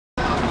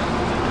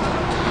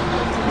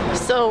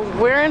So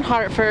we're in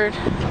Hartford,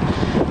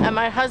 and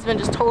my husband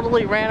just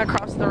totally ran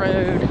across the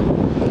road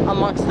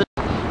amongst the...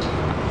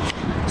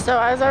 So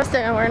as I was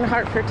saying, we're in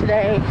Hartford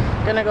today,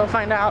 gonna go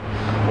find out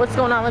what's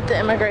going on with the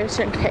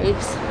immigration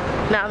case.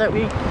 Now that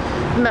we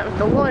met with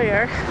the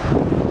lawyer,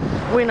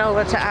 we know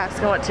what to ask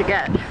and what to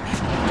get.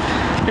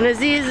 And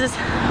Aziz is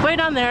way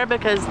down there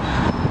because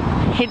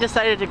he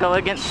decided to go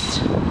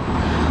against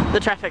the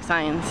traffic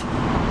signs.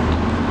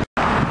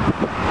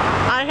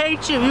 I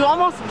hate you. You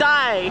almost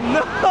died. No.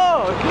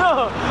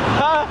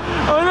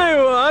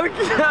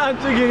 I'm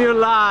taking your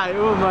lie.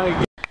 Oh my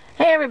God.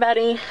 Hey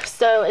everybody.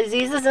 So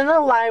Aziz is in the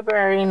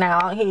library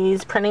now.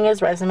 He's printing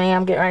his resume.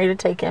 I'm getting ready to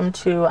take him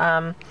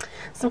to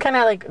some kind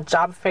of like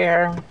job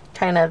fair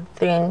kind of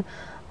thing.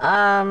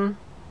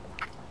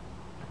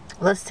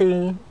 Let's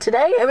see.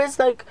 Today it was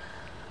like,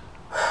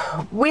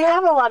 we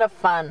have a lot of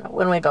fun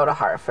when we go to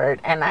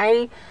Hartford, and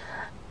I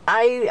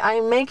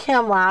make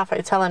him laugh. I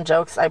tell him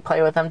jokes. I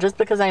play with him just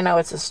because I know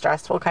it's a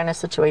stressful kind of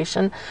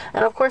situation.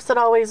 And of course it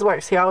always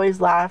works. He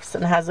always laughs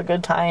and has a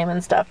good time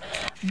and stuff.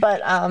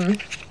 But,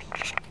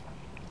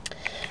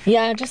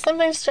 yeah, just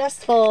something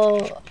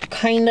stressful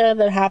kind of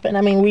that happened.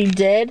 I mean, we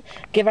did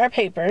give our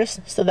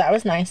papers, so that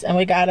was nice. And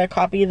we got a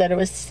copy that it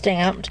was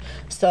stamped.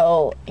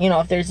 So, you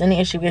know, if there's any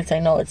issue, we can say,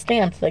 no, it's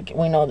stamped. Like,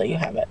 we know that you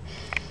have it.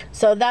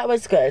 So that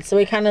was good. So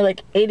we kind of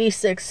like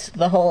 86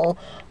 the whole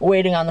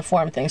waiting on the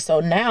form thing. So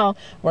now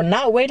we're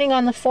not waiting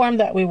on the form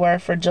that we were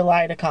for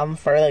July to come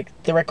for like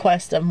the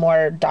request of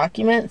more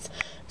documents.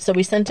 So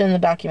we sent in the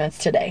documents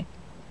today.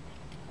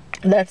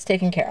 That's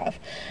taken care of.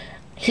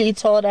 He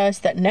told us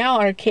that now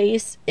our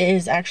case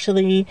is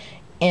actually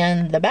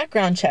in the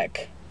background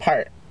check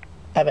part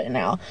of it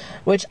now,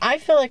 which I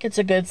feel like it's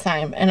a good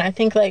sign. And I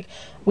think like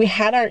we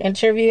had our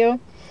interview,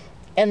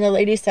 and the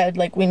lady said,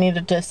 like, we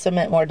needed to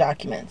submit more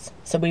documents.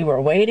 So we were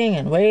waiting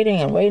and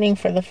waiting and waiting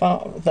for the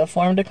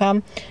form to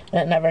come,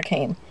 and it never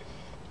came.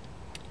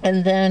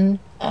 And then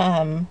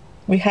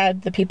we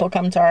had the people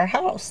come to our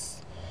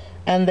house,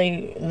 and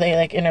they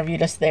like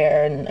interviewed us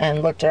there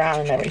and looked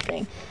around and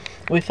everything.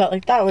 We felt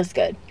like that was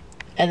good.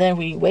 And then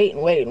we wait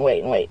and wait and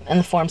wait and wait, and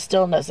the form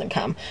still doesn't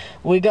come.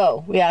 We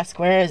go, we ask,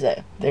 where is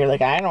it? They're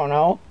like, I don't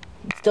know.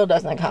 It still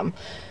doesn't come.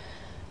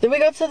 Then we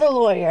go to the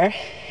lawyer,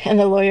 and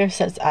the lawyer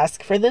says,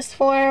 ask for this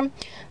form,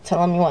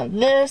 tell him you want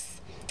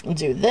this,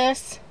 do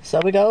this.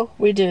 So we go,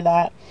 we do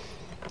that.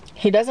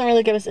 He doesn't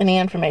really give us any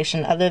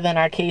information other than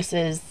our case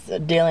is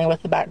dealing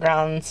with the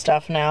background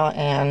stuff now,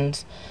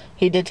 and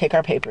he did take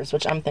our papers,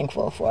 which I'm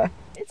thankful for.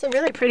 It's a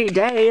really pretty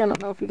day. I don't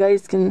know if you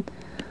guys can,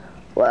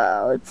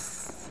 wow,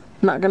 it's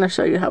not going to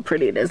show you how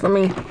pretty it is. Let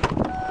me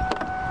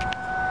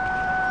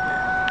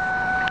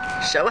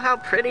show how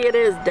pretty it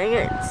is. Dang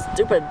it,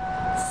 stupid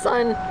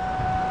sun.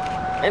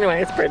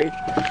 Anyway, it's pretty.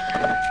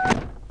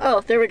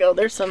 Oh, there we go.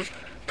 There's some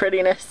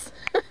prettiness.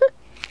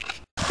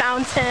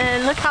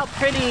 Fountain. Look how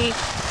pretty.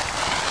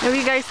 Maybe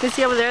you guys can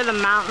see over there the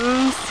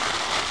mountains.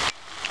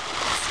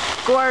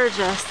 It's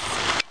gorgeous.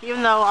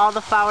 Even though all the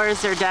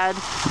flowers are dead.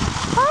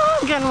 Oh,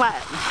 I'm getting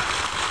wet.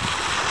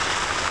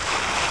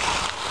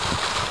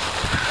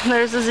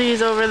 There's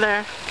Aziz over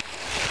there.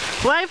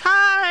 Wave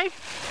hi!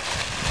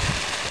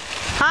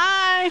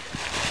 Hi!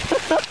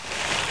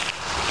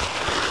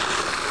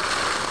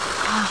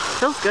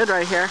 Feels good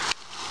right here.